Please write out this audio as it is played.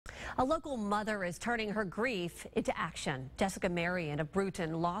A local mother is turning her grief into action. Jessica Marion of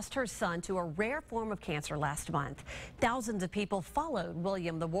Brewton lost her son to a rare form of cancer last month. Thousands of people followed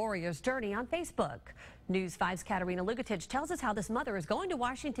William the Warrior's journey on Facebook. News 5's Katerina Lugatich tells us how this mother is going to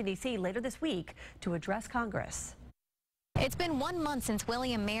Washington, D.C. later this week to address Congress. It's been 1 month since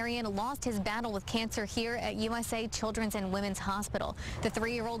William Marion lost his battle with cancer here at USA Children's and Women's Hospital. The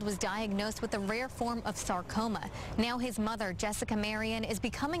 3-year-old was diagnosed with a rare form of sarcoma. Now his mother, Jessica Marion, is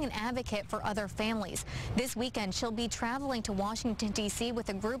becoming an advocate for other families. This weekend, she'll be traveling to Washington, D.C. with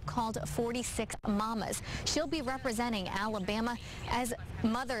a group called 46 Mamas. She'll be representing Alabama as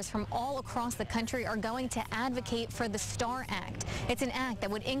mothers from all across the country are going to advocate for the STAR Act. It's an act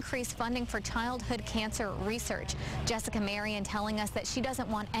that would increase funding for childhood cancer research. Jessica Marion telling us that she doesn't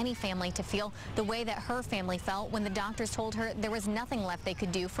want any family to feel the way that her family felt when the doctors told her there was nothing left they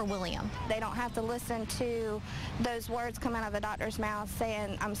could do for William. They don't have to listen to those words come out of the doctor's mouth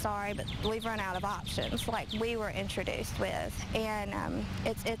saying, "I'm sorry, but we've run out of options," like we were introduced with. And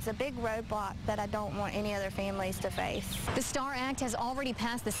it's a big roadblock that I don't want any other families to face. The STAR Act has already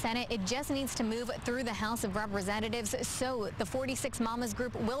passed the Senate. It just needs to move through the House of Representatives. So the 46 Mamas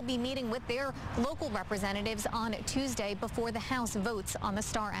group will be meeting with their local representatives on Tuesday before the House votes on the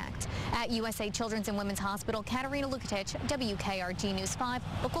STAR Act. At USA Children's and Women's Hospital, Katerina Lugatich, WKRG News 5,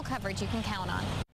 local coverage you can count on.